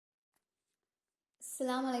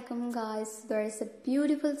Assalamu alaikum guys. There is a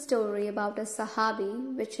beautiful story about a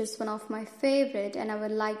Sahabi which is one of my favorite and I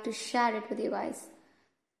would like to share it with you guys.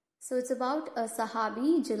 So it's about a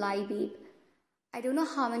Sahabi Julaybib. I don't know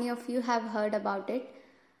how many of you have heard about it.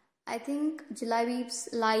 I think Julaybib's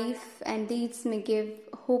life and deeds may give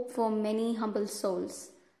hope for many humble souls.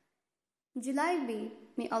 Julaybib,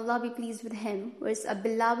 may Allah be pleased with him, was a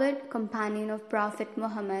beloved companion of Prophet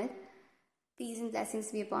Muhammad. Peace and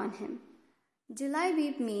blessings be upon him.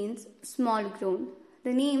 Julaybib means small grown.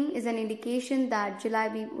 The name is an indication that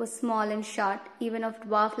Julaybib was small and short, even of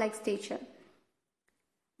dwarf-like stature.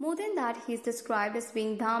 More than that, he is described as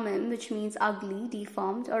being dhamim, which means ugly,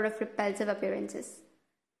 deformed, or of repulsive appearances.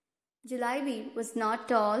 Julaybib was not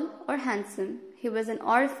tall or handsome. He was an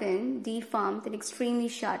orphan, deformed, and extremely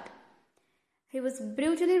short. He was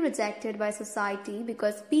brutally rejected by society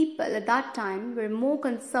because people at that time were more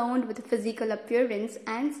concerned with physical appearance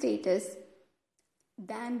and status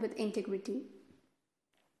than with integrity.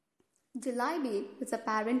 Julaybib was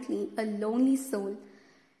apparently a lonely soul,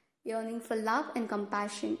 yearning for love and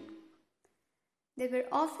compassion. There were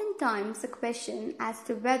often times a question as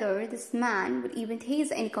to whether this man would even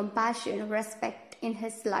taste any compassion or respect in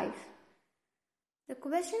his life. The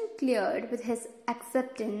question cleared with his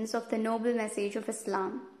acceptance of the noble message of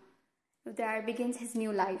Islam. There begins his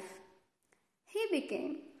new life. He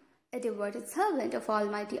became a devoted servant of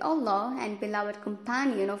Almighty Allah and beloved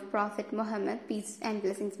companion of Prophet Muhammad, peace and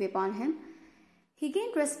blessings be upon him. He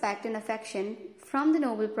gained respect and affection from the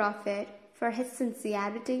noble Prophet for his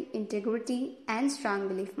sincerity, integrity, and strong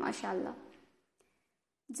belief, mashallah.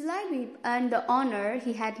 Julaybib earned the honor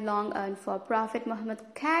he had long earned, for Prophet Muhammad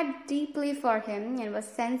cared deeply for him and was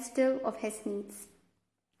sensitive of his needs.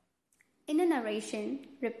 In a narration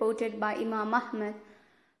reported by Imam Ahmad,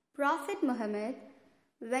 Prophet Muhammad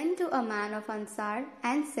went to a man of Ansar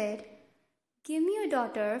and said, "Give me your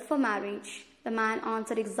daughter for marriage." The man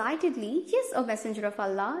answered excitedly, "Yes, O Messenger of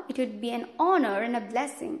Allah, it would be an honor and a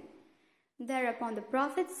blessing." Thereupon the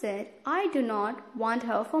Prophet said, "I do not want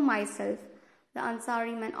her for myself." The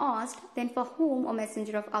Ansari man asked, "Then for whom, O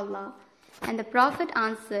Messenger of Allah?" And the Prophet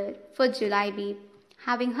answered, "For Julaybib."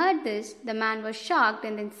 Having heard this, the man was shocked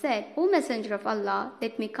and then said, "O Messenger of Allah,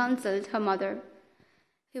 let me consult her mother."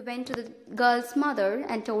 He went to the girl's mother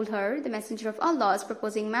and told her, "The Messenger of Allah is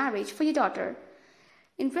proposing marriage for your daughter."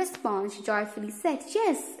 In response, she joyfully said,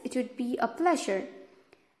 "Yes, it would be a pleasure."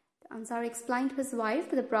 The Ansari explained to his wife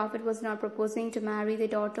that the Prophet was not proposing to marry the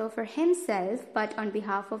daughter for himself, but on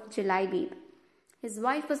behalf of Julaybib. His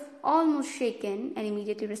wife was almost shaken and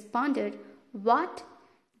immediately responded, "What?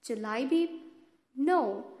 Julaybib? No,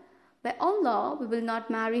 by Allah, we will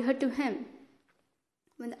not marry her to him."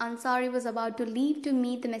 When the Ansari was about to leave to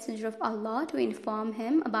meet the Messenger of Allah to inform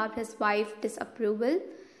him about his wife's disapproval,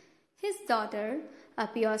 his daughter, a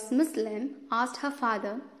pious Muslim, asked her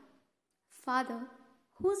father, "Father,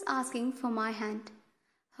 who's asking for my hand?"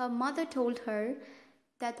 Her mother told her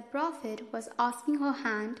that the Prophet was asking her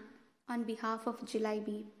hand on behalf of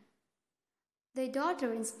Julaybib. The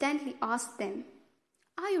daughter instantly asked them,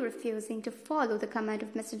 "Are you refusing to follow the command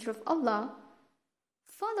of Messenger of Allah?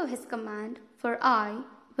 Follow his command, for I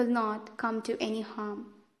will not come to any harm."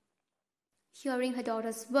 Hearing her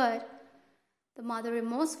daughter's word, the mother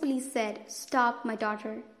remorsefully said, "Stop, my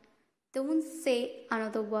daughter. Don't say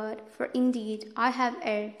another word, for indeed I have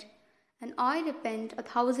erred, and I repent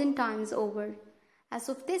 1,000 times over. As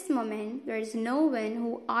of this moment, there is no one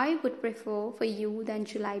who I would prefer for you than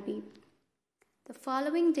Julaybib." The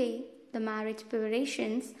following day, the marriage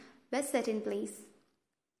preparations were set in place.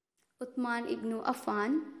 Uthman ibn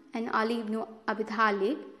Affan and Ali ibn Abi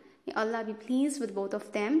Talib, may Allah be pleased with both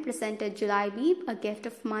of them, presented Julaybib a gift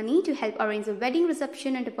of money to help arrange a wedding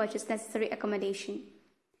reception and to purchase necessary accommodation.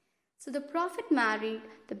 So the Prophet married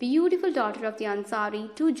the beautiful daughter of the Ansari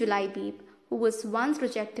to Julaybib, who was once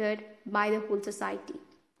rejected by the whole society.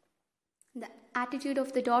 The attitude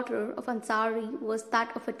of the daughter of Ansari was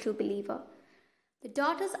that of a true believer. The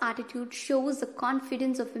daughter's attitude shows the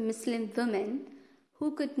confidence of a Muslim woman who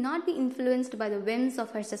could not be influenced by the whims of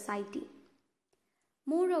her society.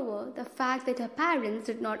 Moreover, the fact that her parents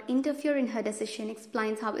did not interfere in her decision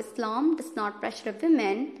explains how Islam does not pressure a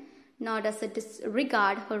woman, nor does it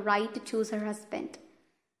disregard her right to choose her husband.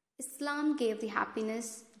 Islam gave the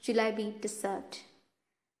happiness Julaybib deserved.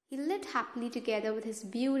 He lived happily together with his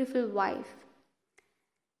beautiful wife.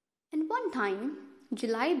 And one time,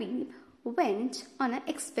 Julaybib went on an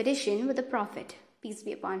expedition with the Prophet, peace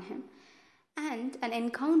be upon him, and an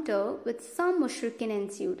encounter with some mushrikin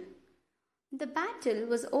ensued. The battle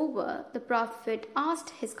was over. The Prophet asked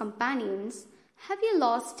his companions, "Have you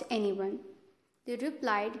lost anyone?" They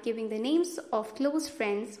replied, giving the names of close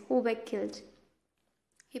friends who were killed.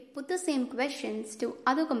 He put the same questions to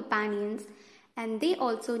other companions, and they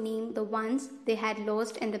also named the ones they had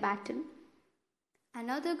lost in the battle.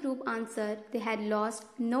 Another group answered they had lost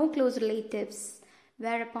no close relatives,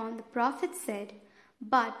 whereupon the Prophet said,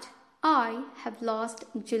 "But I have lost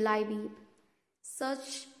Julaybib.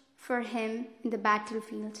 Search for him in the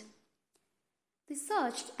battlefield." They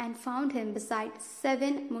searched and found him beside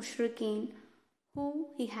 7 mushrikeen who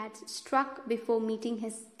he had struck before meeting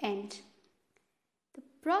his end. The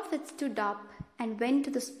Prophet stood up and went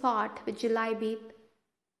to the spot where Julaybib,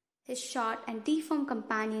 his shot and deformed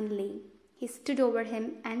companion, lay. He stood over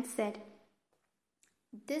him and said,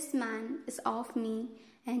 "This man is of me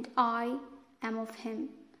and I am of him."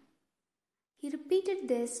 He repeated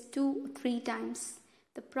this 2 or 3 times.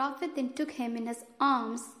 The Prophet then took him in his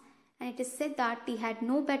arms, and it is said that he had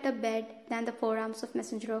no better bed than the forearms of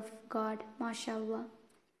Messenger of God, mashallah.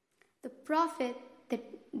 The Prophet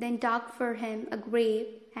then dug for him a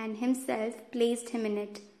grave and himself placed him in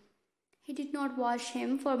it. He did not wash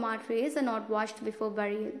him, for martyrs are not washed before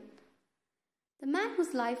burial. The man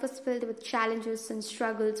whose life was filled with challenges and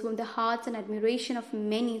struggles won the hearts and admiration of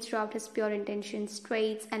many throughout his pure intentions,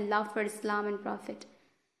 traits, and love for Islam and Prophet.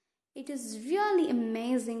 It is really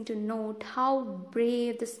amazing to note how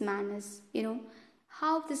brave this man is,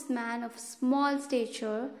 how this man of small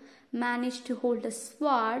stature managed to hold a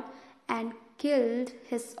sword and killed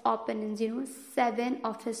his opponents, 7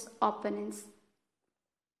 of his opponents.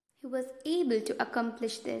 He was able to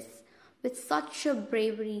accomplish this with such a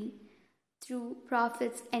bravery through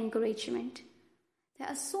Prophet's encouragement. There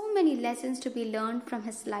are so many lessons to be learned from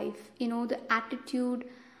his life. The attitude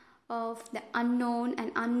of the unknown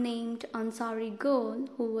and unnamed Ansari girl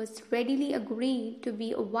who was readily agreed to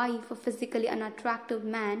be a wife of a physically unattractive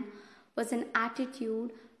man was an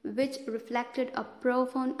attitude which reflected a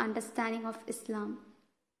profound understanding of Islam.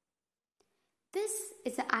 This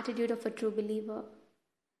is the attitude of a true believer.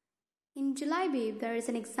 In Julaybib, there is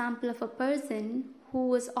an example of a person who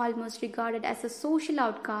was almost regarded as a social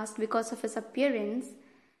outcast because of his appearance,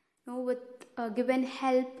 with given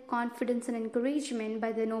help, confidence, and encouragement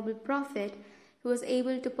by the noble Prophet, who was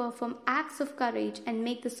able to perform acts of courage and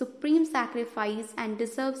make the supreme sacrifice and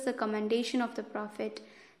deserves the commendation of the Prophet.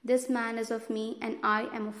 "This man is of me and I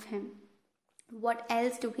am of him." What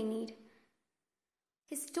else do we need?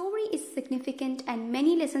 His story is significant and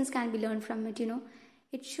many lessons can be learned from it.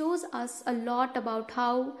 It shows us a lot about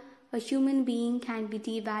how a human being can be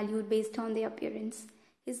devalued based on their appearance.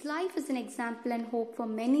 His life is an example and hope for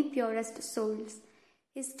many purest souls.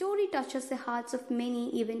 His story touches the hearts of many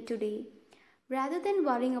even today. Rather than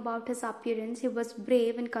worrying about his appearance, he was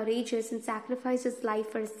brave and courageous and sacrificed his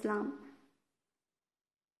life for Islam.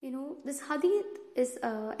 This hadith is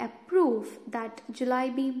a proof that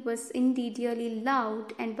Julaybib was indeed dearly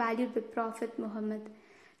loved and valued by Prophet Muhammad.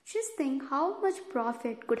 Just think how much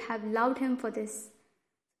Prophet could have loved him for this.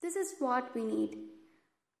 This is what we need.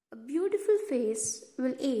 A beautiful face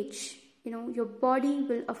will age. Your body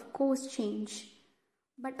will of course change.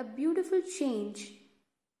 But a beautiful change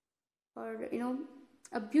or,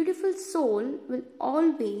 a beautiful soul will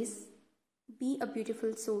always be a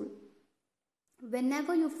beautiful soul.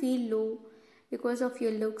 Whenever you feel low because of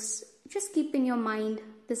your looks, just keep in your mind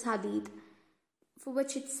this hadith, for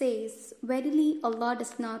which it says, "Verily Allah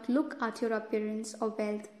does not look at your appearance or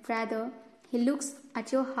wealth, rather He looks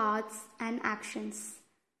at your hearts and actions."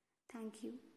 Thank you.